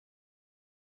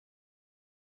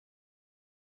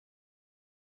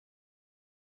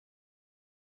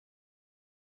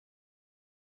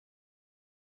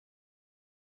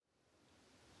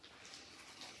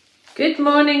Good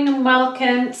morning and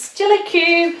welcome. Still a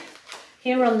cube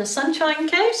here on the Sunshine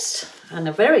Coast and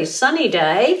a very sunny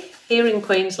day here in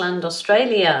Queensland,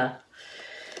 Australia.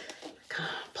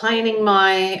 Planning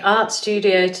my art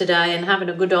studio today and having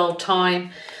a good old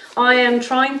time. I am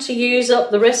trying to use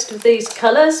up the rest of these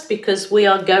colours because we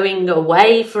are going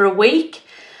away for a week.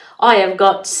 I have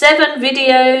got 7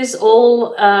 videos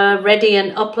all ready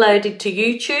and uploaded to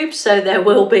YouTube, so there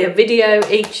will be a video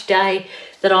each day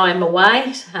that I'm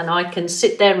away, and I can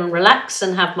sit there and relax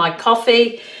and have my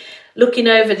coffee, looking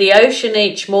over the ocean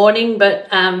each morning,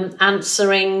 but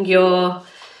answering your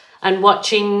and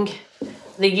watching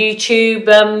the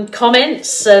YouTube comments.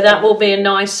 So that will be a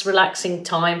nice relaxing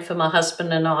time for my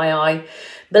husband and I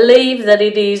believe that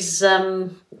it is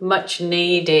much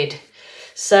needed.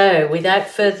 So without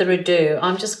further ado,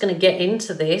 I'm just going to get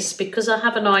into this because I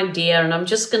have an idea, and I'm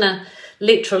just going to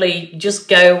literally just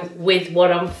go with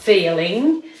what I'm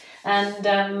feeling and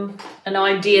an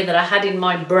idea that I had in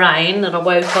my brain that I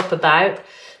woke up about.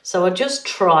 So I'll just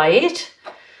try it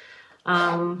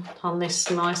on this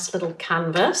nice little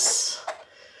canvas.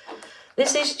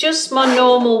 This is just my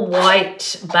normal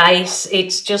white base.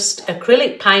 It's just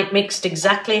acrylic paint mixed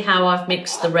exactly how I've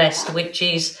mixed the rest, which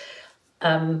is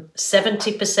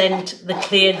 70% the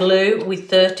clear glue with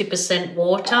 30%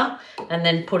 water, and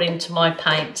then put into my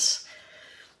paints.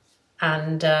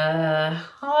 And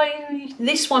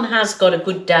this one has got a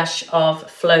good dash of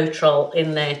Floetrol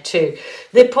in there too.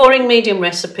 The pouring medium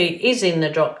recipe is in the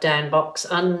drop down box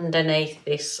underneath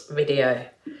this video.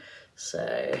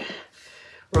 So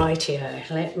rightio,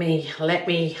 let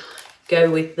me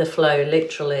go with the flow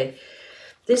literally.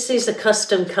 This is a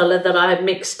custom colour that I had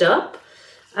mixed up,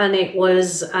 and it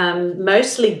was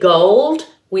mostly gold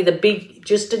with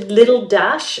just a little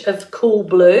dash of cool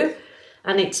blue.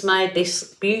 And it's made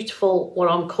this beautiful, what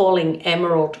I'm calling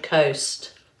Emerald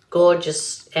Coast.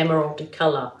 Gorgeous emeraldy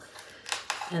colour.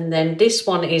 And then this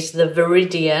one is the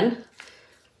Viridian.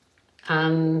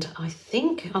 And I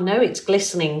know it's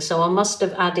glistening, so I must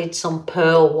have added some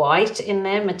pearl white in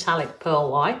there, metallic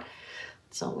pearl white.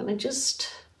 So I'm going to just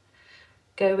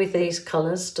go with these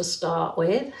colours to start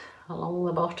with, along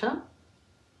the bottom.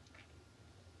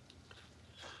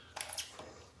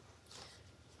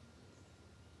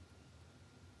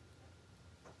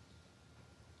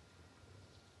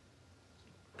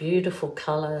 Beautiful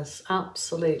colours,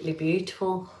 absolutely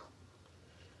beautiful.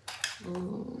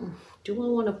 Do I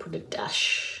want to put a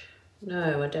dash?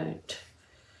 No, I don't.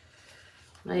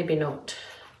 Maybe not.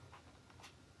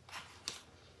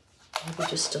 Maybe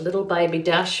just a little baby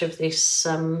dash of this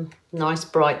nice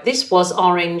bright. This was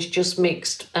orange just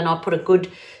mixed, and I put a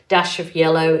good dash of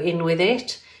yellow in with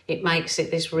it. It makes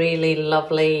it this really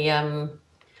lovely,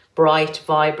 bright,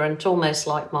 vibrant, almost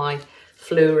like my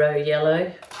fluoro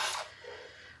yellow.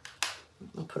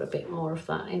 I'll put a bit more of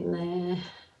that in there.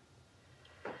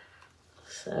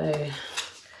 So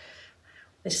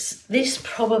this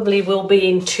probably will be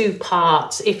in 2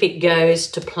 parts if it goes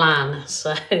to plan.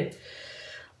 So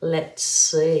let's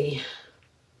see.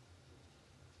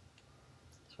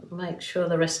 Make sure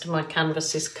the rest of my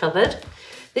canvas is covered.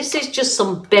 This is just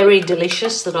some Berry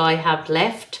Delicious that I have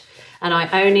left, and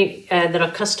I only that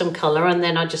are custom colour, and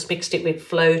then I just mixed it with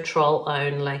Floetrol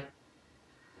only.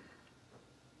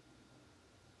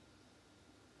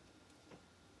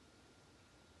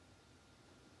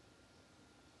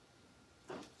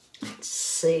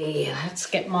 Let's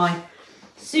get my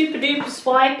super duper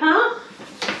swiper,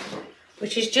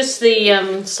 which is just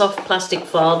the soft plastic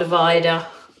file divider.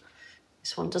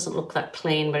 This one doesn't look that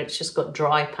clean, but it's just got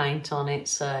dry paint on it.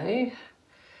 So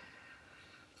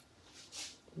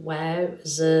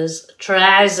wowzers,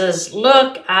 trousers,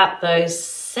 look at those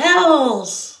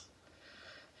cells.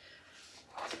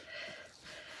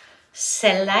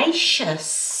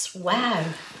 Salacious, wow.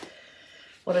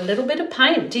 What a little bit of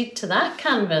paint did to that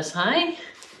canvas, hey?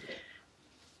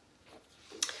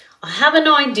 I have an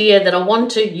idea that I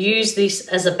want to use this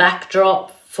as a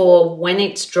backdrop for when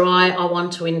it's dry. I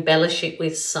want to embellish it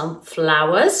with some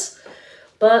flowers.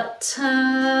 But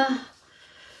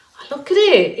look at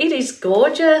it. It is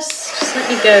gorgeous. Just let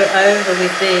me go over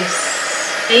with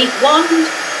this heat wand.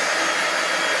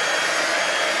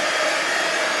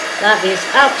 That is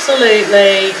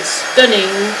absolutely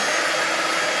stunning.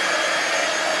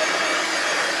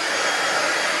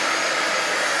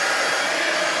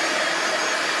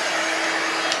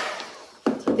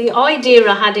 The idea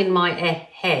I had in my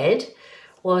head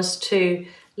was to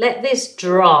let this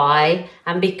dry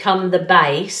and become the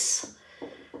base,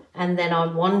 and then I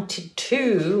wanted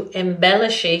to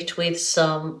embellish it with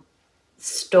some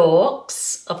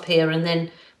stalks up here, and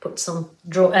then put some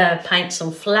paint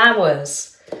some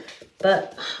flowers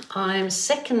but I'm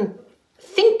second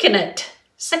thinking it.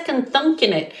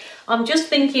 I'm just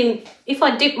thinking if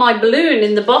I dip my balloon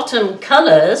in the bottom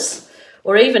colours,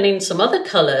 or even in some other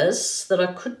colours that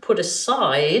I could put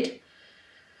aside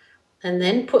and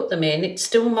then put them in, it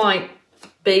still might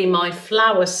be my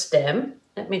flower stem.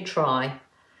 Let me try.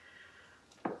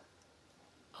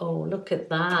 Oh, look at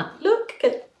that. Look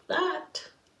at that.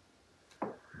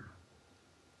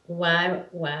 Wow,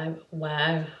 wow,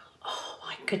 wow. Oh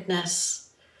my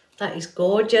goodness. That is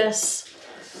gorgeous.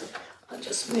 I'll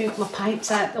just move my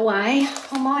paints out the way.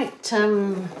 I might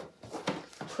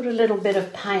put a little bit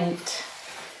of paint.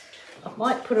 I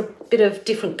might put a bit of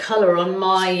different colour on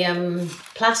my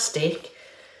plastic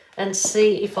and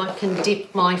see if I can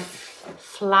dip my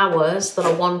flowers that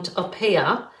I want up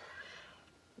here.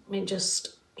 Let me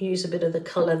just use a bit of the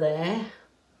colour there.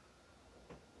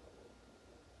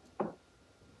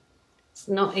 It's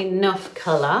not enough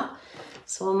colour,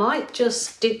 so I might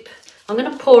just dip. I'm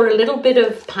going to pour a little bit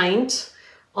of paint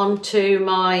onto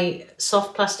my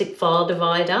soft plastic file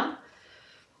divider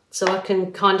so I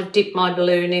can kind of dip my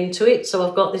balloon into it. So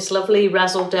I've got this lovely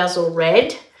razzle dazzle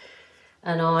red,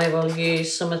 and I will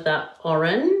use some of that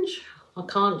orange. I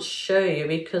can't show you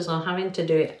because I'm having to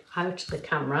do it out of the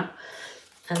camera.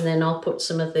 And then I'll put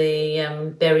some of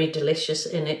the Berry Delicious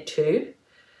in it too.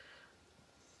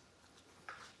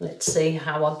 Let's see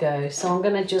how I go. So I'm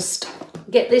going to just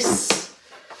get this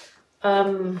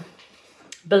balloon.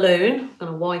 I'm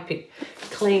going to wipe it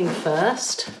clean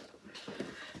first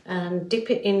and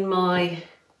dip it in my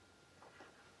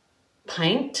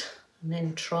paint and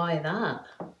then try that.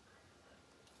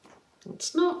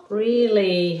 It's not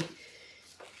really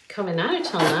coming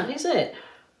out on that, is it?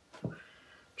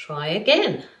 Try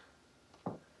again.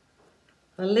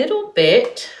 A little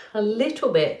bit. I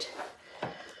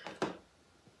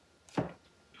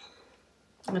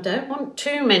don't want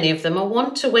too many of them. I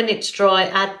want to, when it's dry,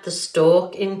 add the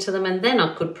stalk into them, and then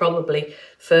I could probably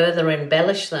further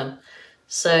embellish them.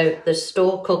 So the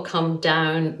stalk will come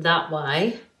down that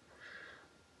way.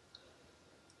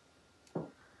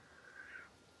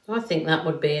 I think that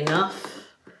would be enough.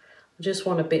 I just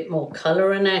want a bit more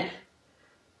colour in it.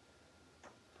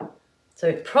 So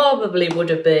it probably would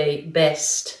have been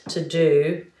best to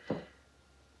do.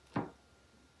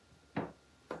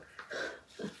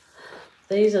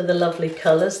 These are the lovely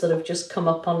colours that have just come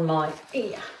up on my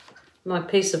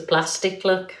piece of plastic.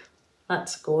 Look,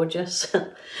 that's gorgeous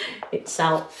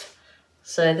itself.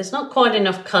 So there's not quite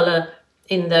enough colour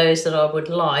in those that I would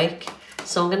like.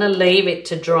 So I'm going to leave it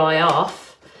to dry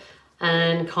off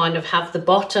and kind of have the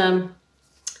bottom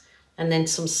and then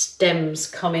some stems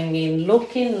coming in,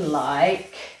 looking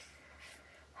like,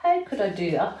 how could I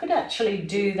do that? I could actually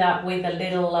do that with a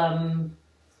little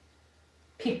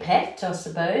pipette, I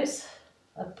suppose.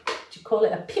 Do you call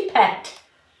it a pipette?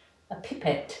 A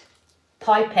pipette,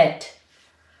 pipette.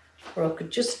 Or I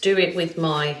could just do it with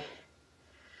my,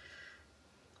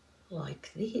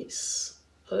 like this.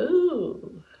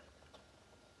 Oh,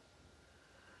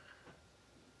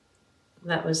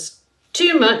 that was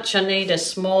too much. I need a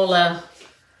smaller.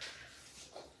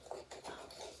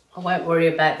 I won't worry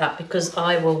about that because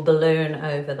I will balloon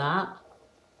over that.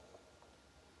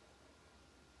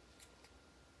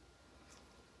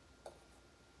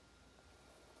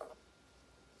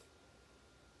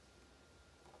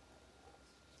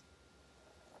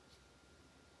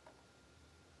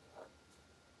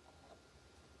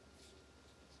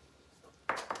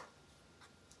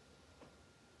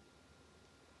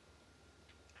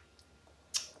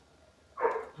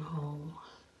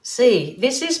 See,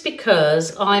 this is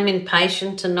because I'm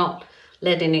impatient and not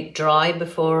letting it dry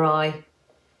before I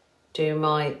do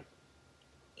my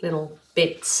little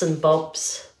bits and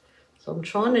bobs. So I'm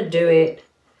trying to do it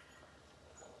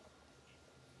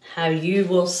how you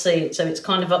will see it. So it's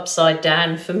kind of upside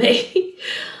down for me.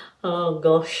 Oh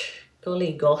gosh,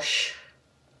 golly gosh.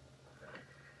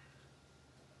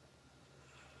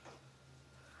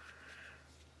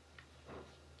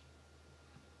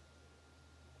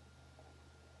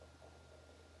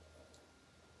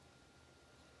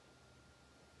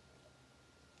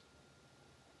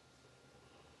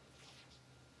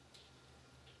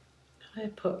 I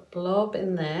put blob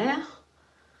in there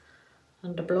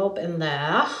and a blob in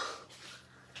there.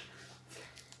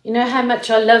 You know how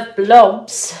much I love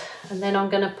blobs. And then I'm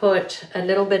going to put a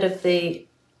little bit of the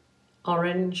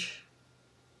orange.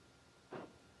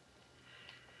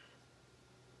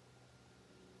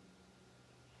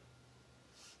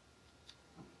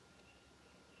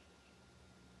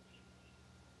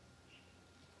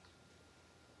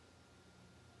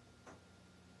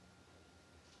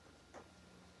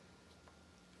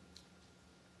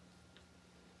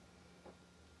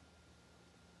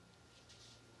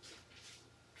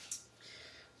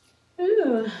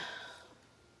 go.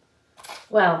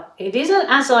 Well, it isn't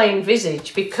as I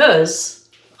envisaged because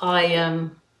I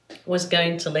was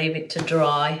going to leave it to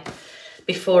dry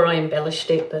before I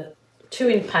embellished it, but too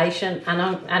impatient,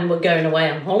 and we're going away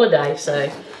on holiday,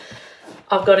 so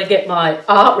I've got to get my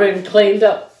art room cleaned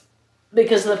up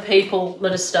because the people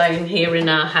that are staying here in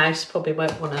our house probably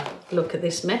won't want to look at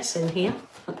this mess in here.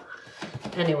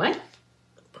 Anyway,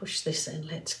 push this in.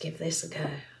 Let's give this a go.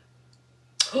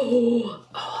 Oh,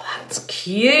 that's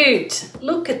cute.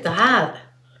 Look at that.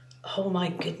 Oh my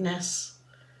goodness.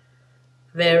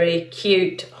 Very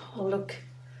cute. Oh, look.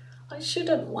 I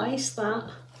shouldn't waste that.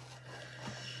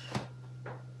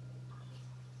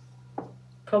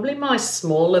 Probably my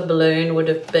smaller balloon would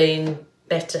have been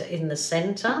better in the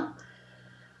centre.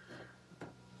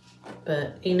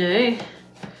 But, you know,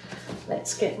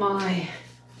 let's get my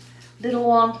little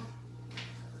one.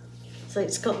 So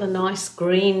it's got the nice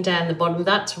green down the bottom.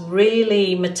 That's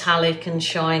really metallic and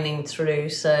shining through,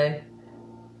 so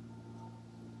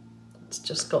it's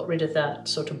just got rid of that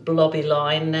sort of blobby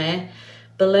line there.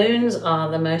 Balloons are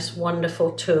the most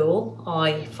wonderful tool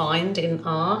I find in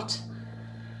art.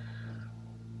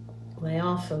 They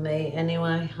are for me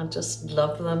anyway. I just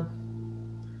love them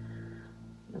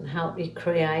and help you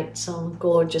create some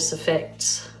gorgeous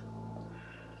effects.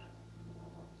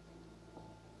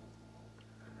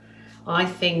 I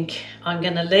think I'm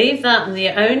going to leave that, and the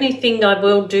only thing I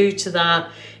will do to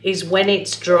that is when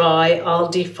it's dry, I'll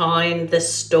define the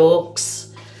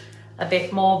stalks a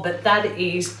bit more, but that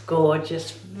is gorgeous,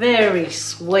 very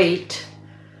sweet.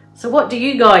 So what do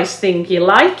you guys think? You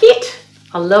like it?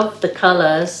 I love the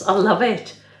colours. I love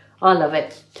it. I love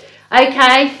it.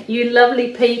 Okay, you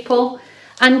lovely people.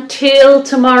 Until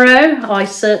tomorrow, I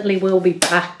certainly will be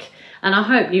back, and I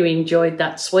hope you enjoyed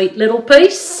that sweet little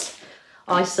piece.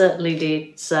 I certainly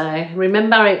did. So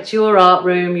remember, it's your art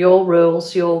room, your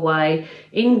rules, your way.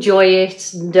 Enjoy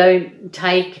it. Don't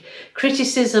take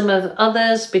criticism of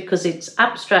others because it's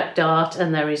abstract art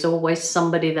and there is always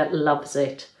somebody that loves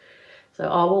it. So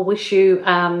I will wish you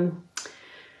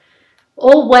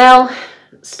all well,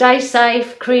 stay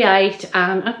safe, create,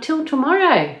 and until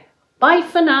tomorrow. Bye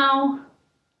for now.